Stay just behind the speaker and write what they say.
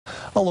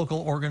A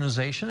local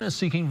organization is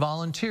seeking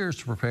volunteers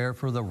to prepare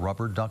for the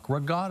Rubber Duck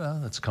Regatta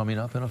that's coming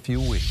up in a few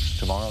weeks.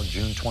 Tomorrow,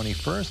 June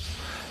 21st,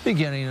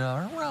 beginning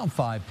around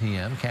 5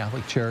 p.m.,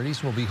 Catholic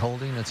Charities will be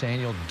holding its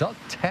annual duck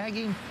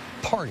tagging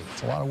party.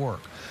 It's a lot of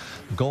work.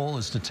 The goal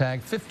is to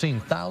tag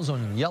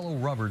 15,000 yellow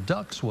rubber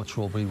ducks, which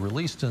will be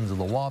released into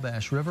the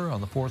Wabash River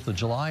on the 4th of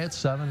July at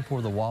 7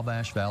 for the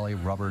Wabash Valley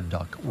Rubber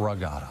Duck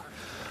Regatta.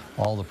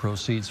 All the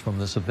proceeds from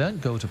this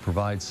event go to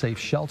provide safe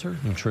shelter,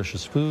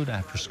 nutritious food,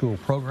 after-school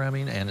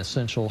programming, and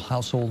essential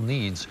household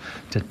needs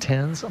to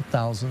tens of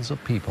thousands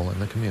of people in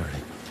the community.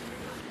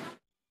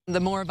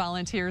 The more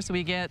volunteers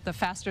we get, the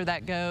faster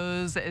that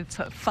goes. It's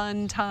a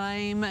fun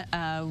time.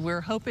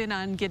 We're hoping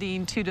on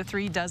getting 2 to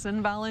 3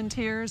 dozen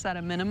volunteers at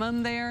a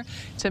minimum there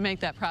to make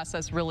that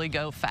process really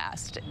go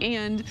fast.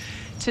 And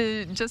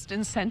to just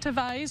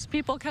incentivize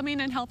people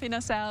coming and helping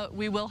us out,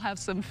 we will have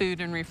some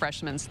food and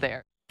refreshments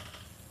there.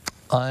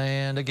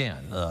 And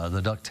again,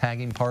 the duck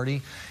tagging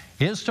party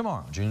is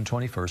tomorrow, June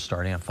 21st,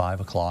 starting at 5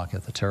 o'clock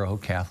at the Terre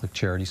Haute Catholic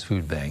Charities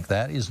Food Bank.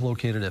 That is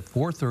located at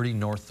 430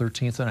 North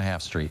 13th and a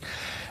half Street.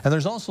 And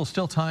there's also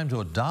still time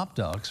to adopt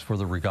ducks for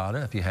the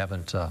regatta if you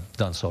haven't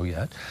done so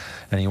yet.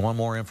 And you want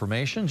more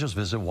information, just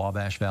visit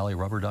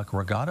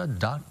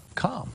WabashValleyRubberDuckRegatta.com.